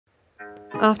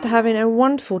After having a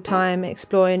wonderful time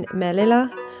exploring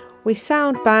Melilla, we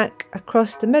sailed back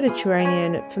across the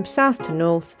Mediterranean from south to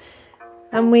north,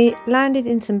 and we landed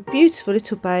in some beautiful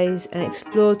little bays and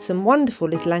explored some wonderful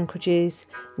little anchorages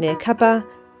near Cabo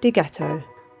de Ghetto.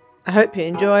 I hope you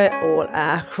enjoy all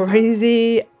our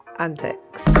crazy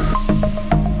antics.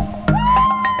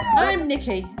 I'm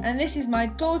Nikki, and this is my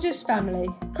gorgeous family: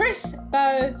 Chris,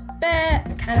 Bo, Bear,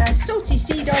 and our salty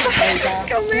sea dog Rosa.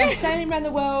 We're sailing around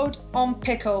the world on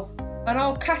Pickle, an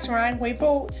old catamaran we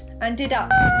bought and did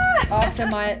up after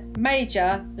my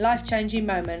major life-changing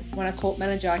moment when I caught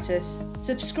meningitis.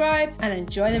 Subscribe and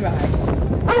enjoy the ride.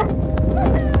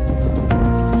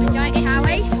 Enjoy it,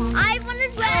 Howie. I want to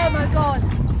swim. Oh my god.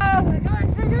 Oh my god,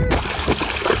 it's so good!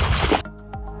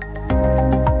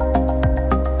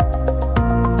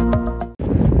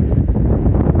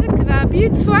 Look at our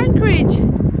beautiful anchorage.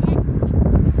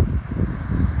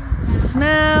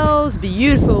 Smells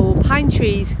beautiful, pine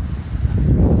trees.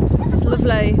 It's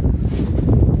lovely.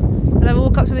 We'll have a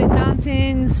walk up some of these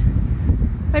mountains.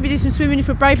 Maybe do some swimming if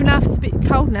we're brave enough. It's a bit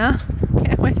cold now.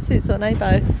 Get our wetsuits on, eh,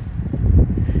 Bo?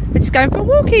 We're just going for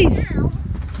walkies.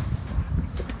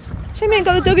 Shame we ain't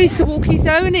got the doggies to walkies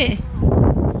though, innit?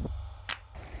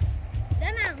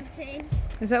 The mountain.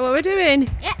 Is that what we're doing?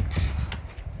 Yep.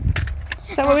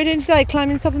 Is that what we're doing today?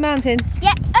 Climbing the top of the mountain?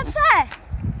 Yeah, up there.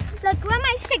 Look, where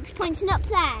my stick's pointing up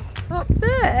there. Up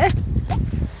there?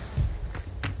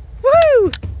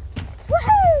 Woo!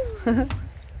 Woohoo!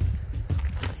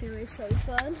 This is so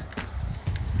fun.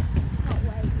 Can't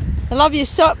wait. I love your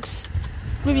socks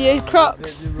with your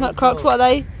Crocs. Not Crocs, what are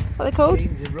they? What are they called?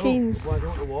 Keens. Why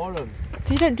don't you wear them?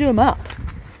 You don't do them up.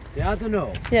 Yeah, I don't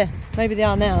know. Yeah, maybe they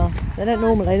are now. They don't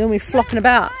normally. They're normally flopping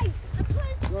about.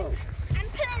 Well,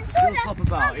 don't flop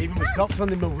about. Even with socks on,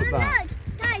 they move about.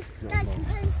 Guys, I'm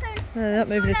putting stone. No, they're not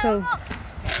moving at all.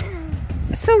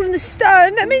 A sword in the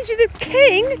stone? That means you're the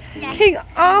king? Yeah. King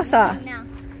Arthur. Now.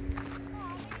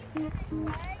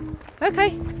 Okay.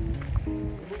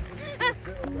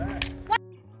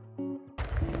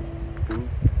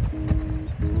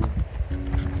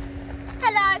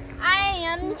 Hello, I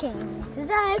am the king. Because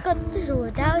I got the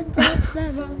sword out of the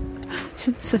rock.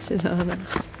 Such an honour.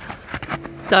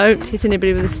 Don't hit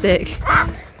anybody with a stick.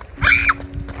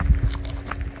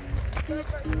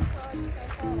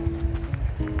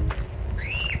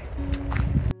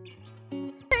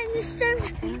 Putting the stone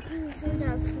and putting the sword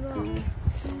out of the rock.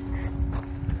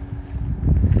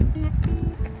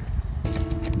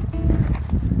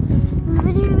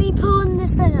 Ready to be pulling the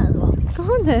stone out of the rock? Go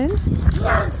on then.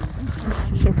 Yes!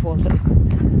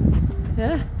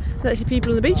 Yeah, there's actually people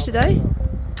on the beach today.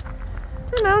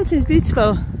 The mountain's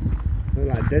beautiful. They're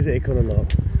like desert colour look.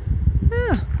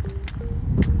 Yeah.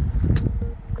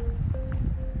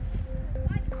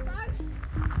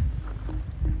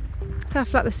 Look how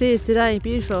flat the sea is today,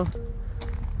 beautiful.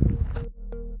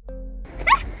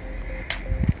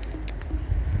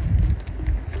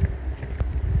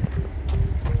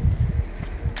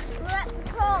 We're at the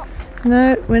top.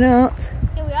 No, we're not.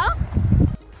 Here we are.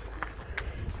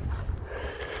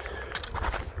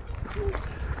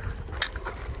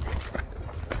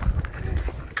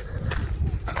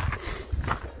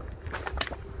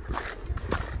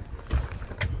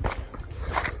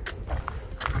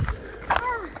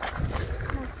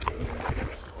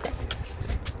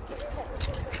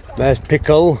 There's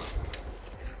Pickle.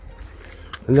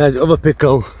 And there's other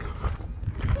Pickle.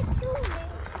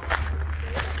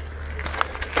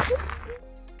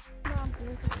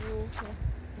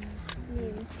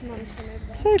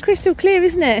 So crystal clear,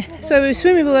 isn't it? So we were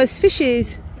swimming with all those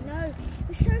fishes. No,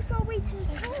 we're so far away to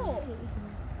the top.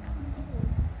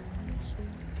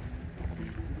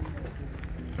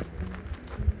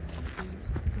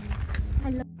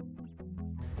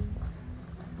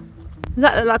 Does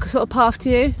that look like a sort of path to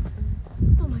you?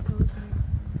 Oh my god.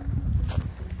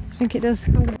 I think it does.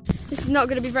 This is not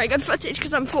going to be very good footage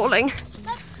because I'm falling.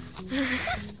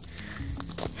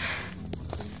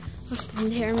 I'll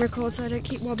stand here and record so I don't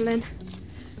keep wobbling.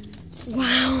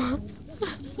 Wow.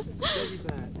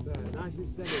 Nice and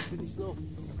steady, pretty slow.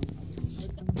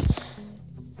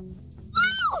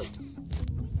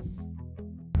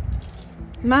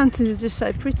 Mountains are just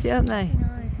so pretty, aren't they?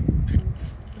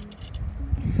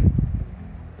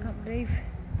 Can't believe.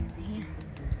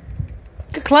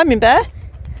 Good climbing, Bear.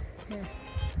 Yeah.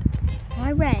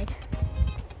 Why red?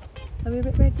 Are we a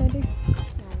bit red, maybe?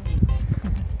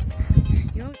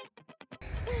 No.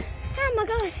 Oh my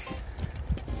god.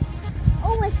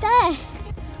 Almost there.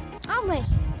 Aren't we?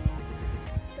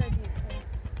 So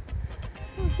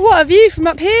beautiful. What a view from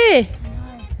up here!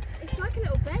 It's like a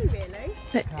little bay, really.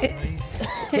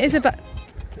 It is a bit.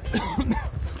 Are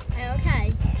you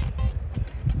okay?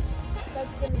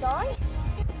 die.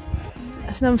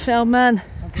 That's an unfailed man.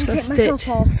 I'll take myself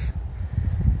off.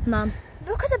 Mum.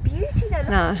 Look at the beauty though, look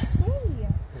at the sea.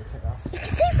 You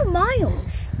can see for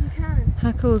miles. You can.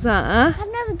 How cool is that, huh?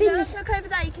 I've never been. Look over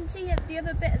there, you can see the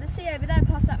other bit of the sea over there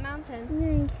past that mountain. Yeah,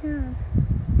 you can.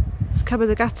 It's Cabo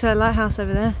de Gata lighthouse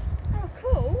over there. Oh,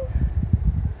 cool.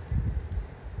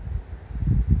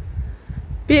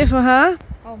 Beautiful, huh?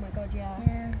 Oh my god,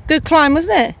 yeah. Good climb,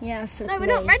 wasn't it? Yeah, for No, we're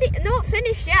not ready, not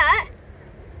finished yet.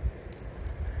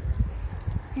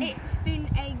 It's been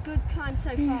a good climb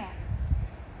so far.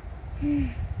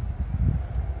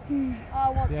 Oh, I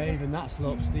want Yeah, even that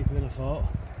slope's steeper than I thought.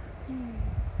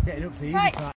 Getting up to the easy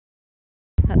Right. part.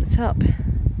 At the top.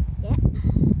 Yeah.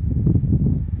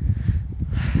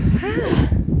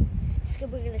 So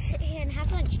we're going to sit here and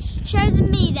have lunch. Show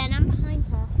them me then, I'm behind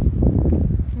her.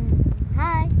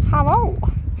 Hi. Hello.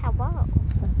 Hello.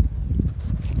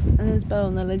 And there's Bo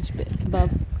on the ledge bit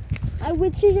above. I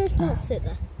would suggest not sit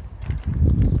there.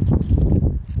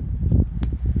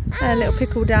 And a little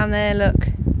pickle down there, look.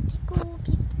 Pickle.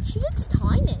 She looks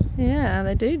tiny. Yeah,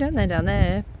 they do, don't they, down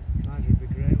there? That would be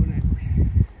great, wouldn't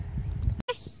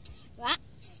it?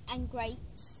 Wraps and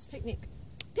grapes. Picnic.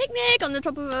 Picnic on the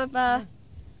top of a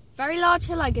very large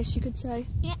hill, I guess you could say.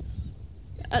 Yeah.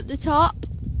 At the top.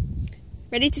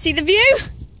 Ready to see the view?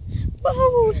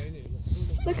 Whoa!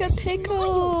 Look at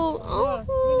Pickle.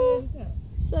 Oh,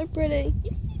 so pretty.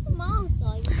 You can see for miles,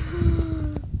 guys.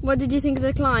 What did you think of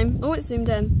the climb? Oh, it zoomed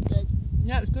in. Good.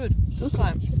 Yeah, it was good. Good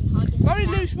climb. It's gonna be hard to Very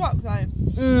sit loose rock though.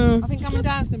 Mm. I think coming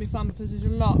down's going to be fun because there's a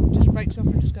lot. It just breaks off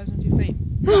and just goes onto your feet.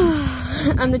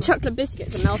 And the chocolate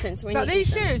biscuits are melting, so we But need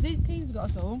these to eat them. shoes, these Keens got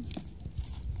us all.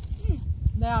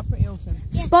 They are pretty awesome.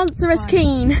 Sponsor us,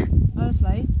 Keen.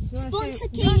 Honestly. If you want Sponsor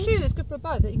a shoe Keens. that's good for a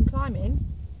boat that you can climb in,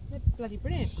 they're bloody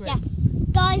brilliant. Yeah.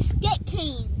 Guys, get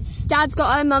Keens. Dad's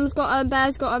got them, Mum's got them,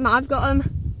 Bear's got them, I've got them.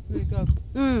 Really good.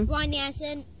 Mm. Brian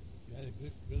hasn't. Yeah, they're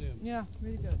good, brilliant. Yeah,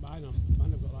 really good. Mine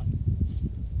have got like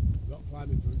rock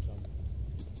climbing fronts on.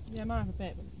 Yeah, mine have a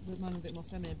bit, but mine are a bit more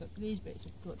feminine, but these bits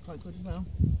are quite good as well.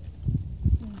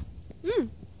 Mm.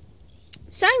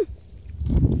 So,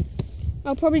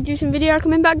 I'll probably do some video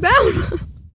coming back down.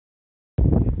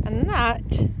 And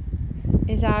that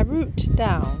is our route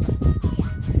down.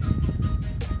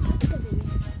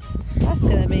 That's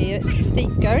going to be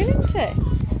steep going, isn't it?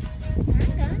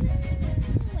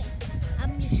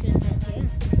 I'm just going to stand here.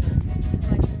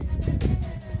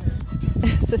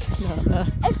 It's just not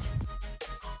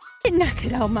a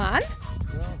knackered old man.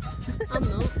 I'm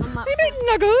not. I'm up. You big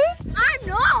nuggles. I'm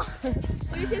not!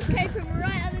 We just came from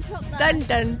right at the top there. Dun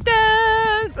dun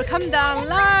dun! We come down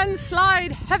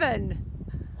landslide heaven.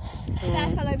 Bear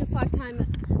fell over 5 times.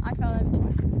 I fell over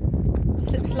twice.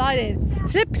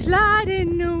 Slip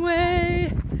sliding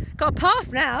away. Got a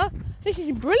path now. This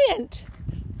is brilliant.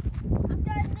 I'm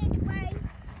going this way.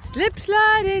 Slip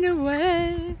sliding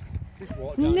away. Just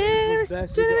walk down Nearest there,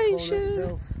 so you don't fall on generation.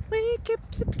 yourself. We keep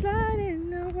slip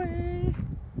sliding away.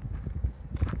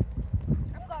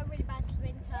 I've got a really bad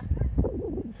splinter.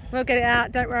 We'll get it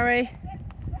out, don't worry.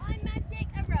 I'm magic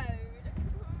a road.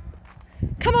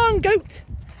 Come on, goat.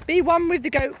 Be one with the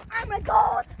goat. Oh my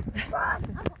god! Run!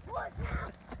 I'm a horse now.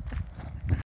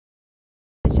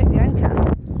 Check the anchor.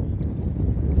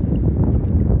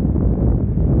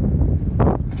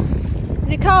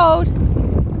 Is it cold?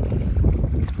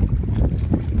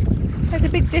 There's a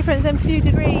big difference in a few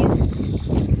degrees.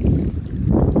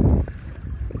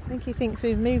 I think he thinks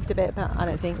we've moved a bit, but I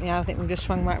don't think. Yeah, I think we've just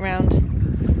swung right round.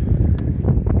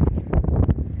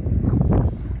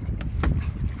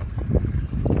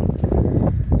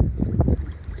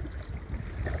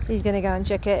 He's going to go and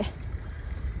check it.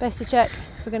 Best to check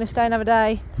if we're going to stay another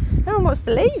day. No one wants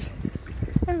to leave.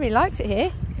 Everybody likes it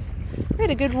here. We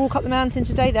had a good walk up the mountain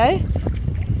today though.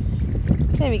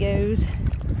 There he goes.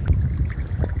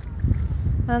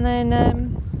 And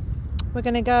then we're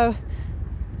going to go,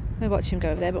 we'll watch him go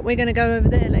over there, but we're going to go over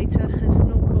there later and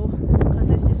snorkel because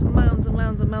there's just mounds and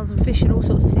mounds and mounds of fish and all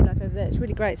sorts of sea life over there. It's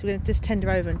really great, so we're going to just tender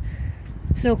over and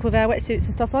snorkel with our wetsuits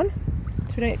and stuff on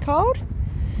so we don't get cold.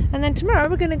 And then tomorrow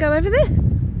we're going to go over there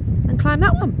and climb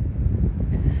that one.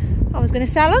 I was going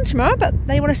to sail on tomorrow, but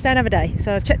they want to stay another day,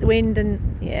 so I've checked the wind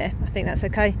and yeah, I think that's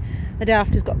okay. The day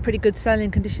after's got pretty good sailing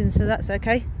conditions, so that's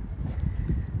okay.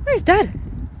 Where's Dad?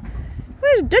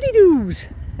 Where's Daddy Doos?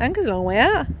 Anchor's a long way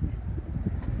out.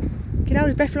 Can hold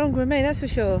his breath longer than me, that's for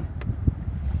sure.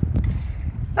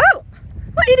 Oh!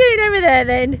 What are you doing over there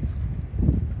then?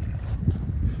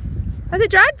 Has it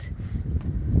dragged?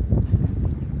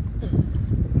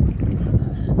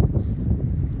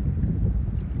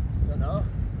 Don't know.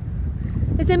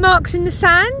 Is there marks in the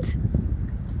sand?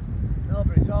 No,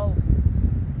 but it's all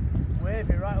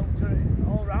wavy right up to it,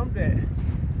 all round it.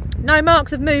 No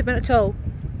marks of movement at all.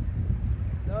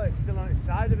 No, it's still on its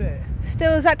side of it.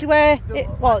 Still exactly where it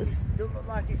was. Don't look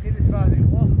like it's in as far as it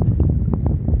was.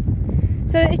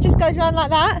 So it just goes around like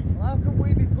that? Well, how can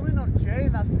we be pulling on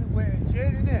chain? That's because of the weight of the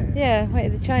chain, isn't it? Yeah, weight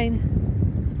of the chain.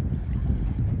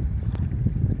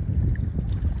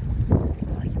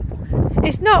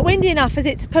 It's not windy enough, is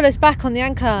it, to pull us back on the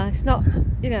anchor? It's not,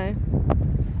 you know.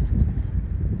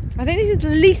 I think this is the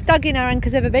least dug in our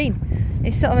anchor's ever been.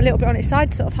 It's sort of a little bit on its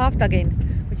side, sort of half dug in,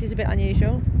 which is a bit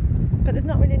unusual. But there's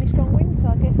not really any strong wind, so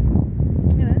I guess,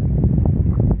 you know,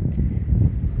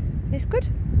 it's good.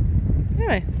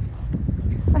 Anyway,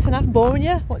 that's enough boring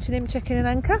you, watching him checking an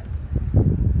anchor.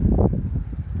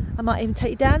 I might even take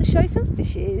you down and show you some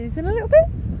fishes in a little bit.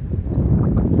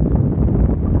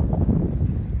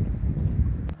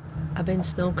 I've been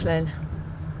snorkeling.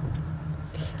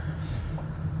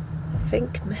 I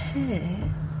think my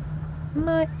hair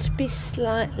might be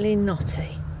slightly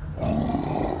knotty.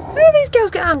 Where do these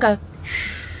girls get out and go,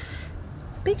 shh,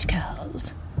 beach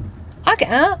girls? I get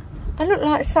out, I look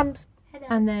like some,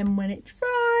 and then when it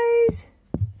dries,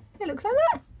 it looks like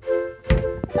that.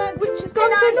 And which has gone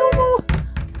to normal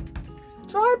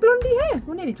dry blondie hair.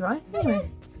 Well, nearly dry,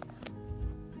 anyway.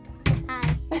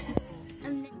 Hi.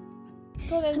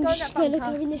 Go on then, I'm go in just that going to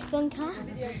bunker. go in this bunker.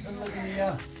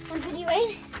 Yeah. I'm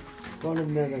videoing. Go on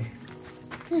in there then.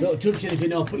 Don't touch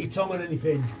anything or put your tongue on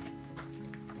anything.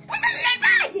 There's a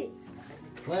lizard!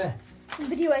 Where? I'm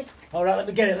videoing. Alright, let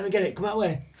me get it. Come that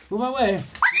way. Move that way. Oh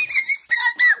my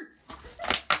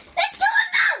god, there's two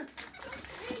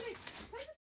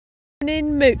of them!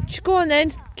 In mooch. Go on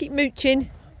then, keep mooching.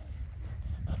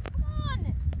 Come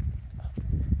on!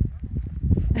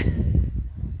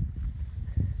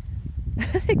 Where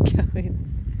are they going?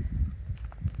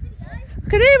 I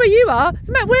can hear where you are. It's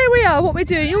about where we are, what we're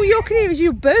doing. All you can hear is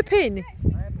you burping.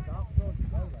 I'm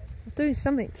doing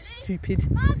something stupid.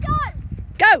 Oh, go!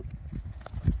 Go!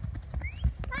 I'm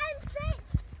sick!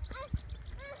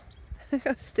 I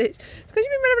got stitched. It's because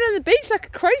you've been running around the beach like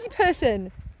a crazy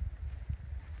person.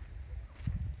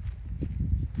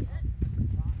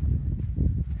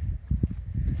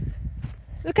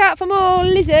 Look out for more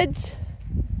lizards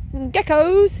and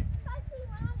geckos.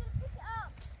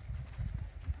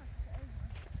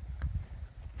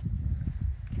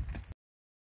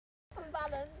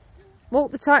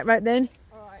 Walk the tightrope then.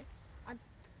 Alright. I'm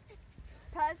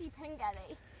Percy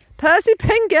Pingelly. Percy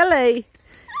Pingelly.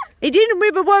 He didn't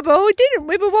wibble wobble. He didn't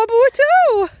wibble wobble at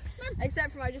all.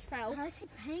 Except for I just fell. Percy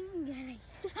Pingelly.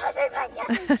 I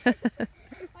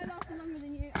lasted longer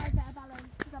than you. I have better balance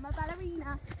because I'm a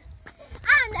ballerina.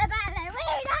 I'm the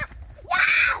ballerina!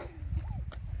 Yeah!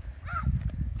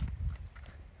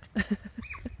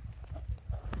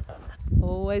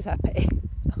 Always happy.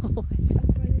 Always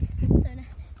happy.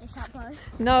 It's that bow.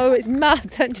 No, it's mad.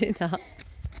 Don't do that. Look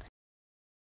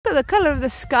at the colour of the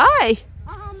sky.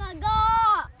 Oh my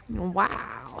god!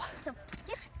 Wow. So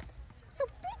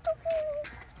beautiful.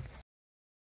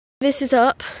 This is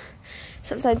up.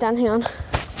 It's upside down. Hang on.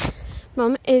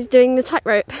 Mum is doing the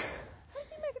tightrope. How do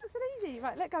you make it look so easy?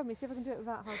 Right, let go of me. See if I can do it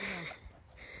without holding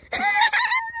on.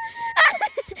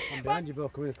 I'm behind you, Bill,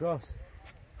 coming across.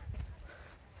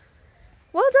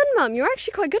 Well done, Mum. You're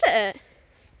actually quite good at it.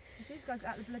 These guys got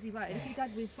out the bloody way. If you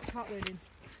dad with cartwheeling.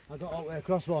 I got all the way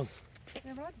across one.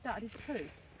 Yeah, well, I did that. I did two.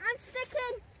 I'm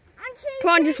sticking. I'm cheating.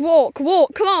 Come on, just walk.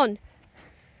 Walk. Come on.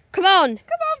 Come on.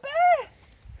 Come on, Bear!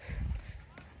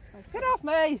 Get off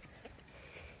me!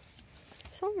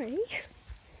 Sorry.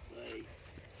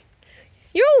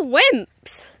 You're all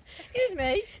wimps. Excuse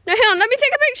me. No, hang on. Let me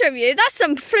take a picture of you. That's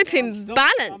some flipping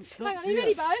balance. Hang on, are you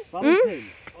ready, Bo? Balancing.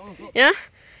 Yeah?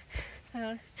 Hang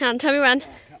on. Hang on. Tell me when.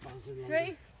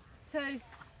 3, 2,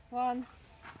 1.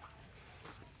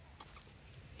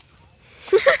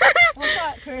 What's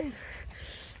that, Chris?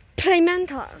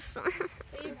 Prementos.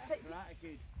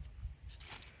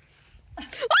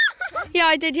 Yeah,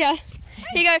 I did, yeah.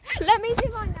 Here you go. Let me do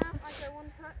mine now. I go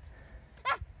 1 foot.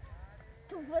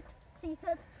 2 foot, 3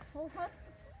 foot, 4 foot,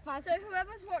 5 So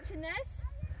whoever's watching this,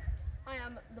 I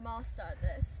am the master at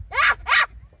this.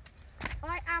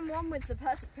 I am one with the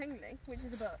Percy Pingelly, which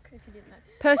is a book, if you didn't know.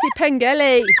 Percy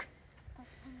Pingelly.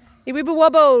 He wibble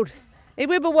wobbled. He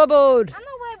wibble wobbled. I'm a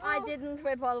wibble. I didn't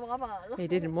wibble wobble. He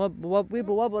didn't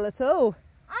wibble wobble at all.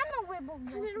 I'm a wibble.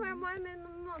 I didn't wear my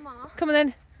mama. Come on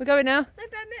then, we're going now. They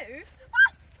better move.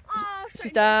 What? Oh,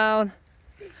 She's down.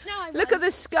 No, I Look at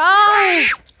the sky.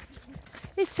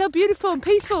 It's so beautiful and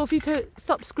peaceful if you could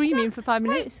stop screaming for 5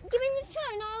 minutes. Give me the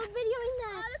phone, I'll video in there.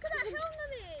 Oh, look at that hill,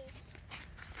 Mummy.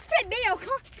 Take me,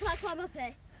 can I climb up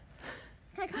here?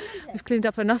 Can I climb up here? We've cleaned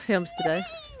up enough films today.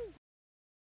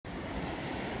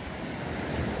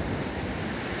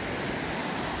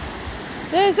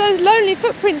 There's those lonely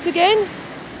footprints again.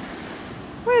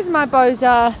 Where's my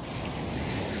boza?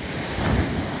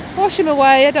 Wash them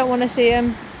away, I don't want to see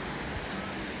them.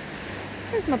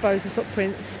 Where's my boza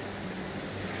footprints?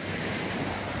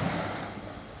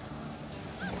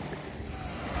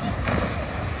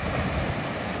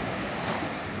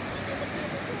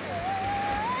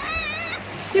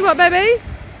 You what, baby?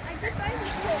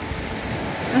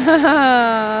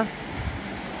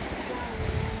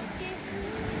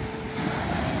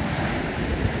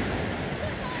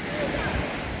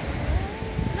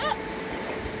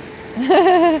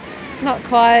 Not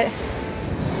quite.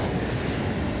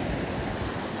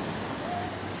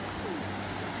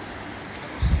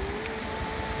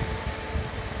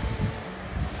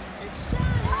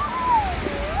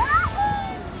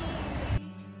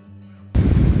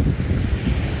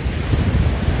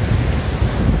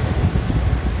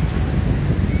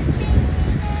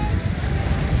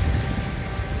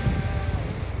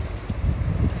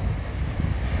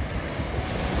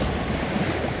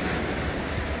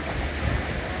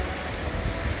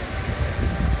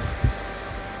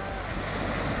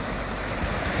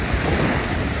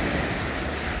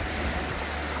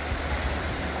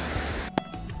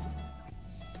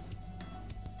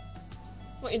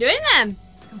 What are you doing then?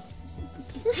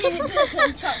 Peanut butter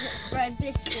and chocolate spread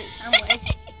biscuit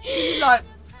sandwich. Like,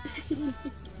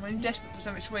 when you're desperate for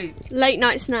something sweet Late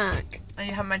night snack. and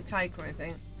you haven't made cake or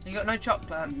anything, you got no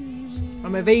chocolate.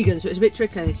 And we're vegan, so it's a bit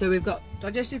tricky. So we've got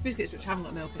digestive biscuits which haven't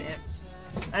got milk in it,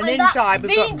 and inside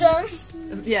we've got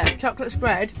chocolate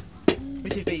spread,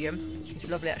 which is vegan. It's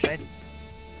lovely actually,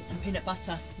 and peanut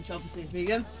butter, which obviously is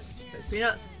vegan, but it's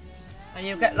peanuts. And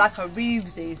you'll get like a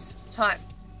Reese's type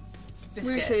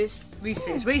biscuit.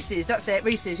 Reese's, that's it,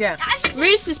 Reese's, yeah.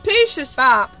 Reese's Pieces.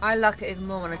 But I like it even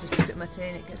more when I just put it in my tea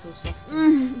and it gets all soft.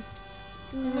 I'm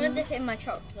gonna dip it in my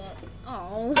chocolate.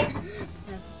 Oh.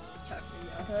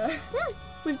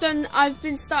 I've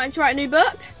been starting to write a new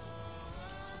book.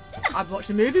 I've watched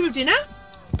a movie with dinner.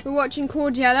 We're watching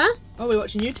Cordiella. Oh, we're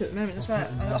watching YouTube at the moment, that's right.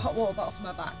 I've got a hot water bottle for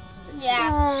my back.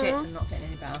 Yeah. Shit, I'm not getting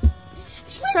any better.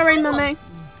 Sorry, Mummy.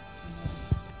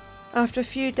 After a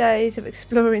few days of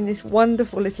exploring this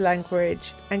wonderful little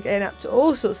anchorage and getting up to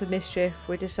all sorts of mischief,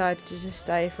 we decided to just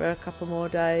stay for a couple more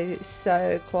days. It's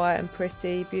so quiet and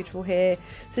pretty, beautiful here.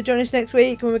 So join us next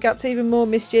week when we get up to even more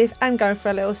mischief and going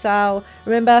for a little sail.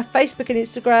 Remember, Facebook and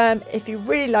Instagram. If you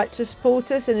really like to support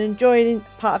us and enjoy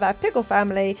part of our Pickle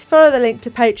family, follow the link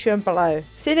to Patreon below.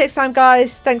 See you next time,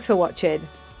 guys. Thanks for watching.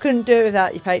 Couldn't do it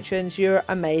without you patrons. You're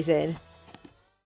amazing.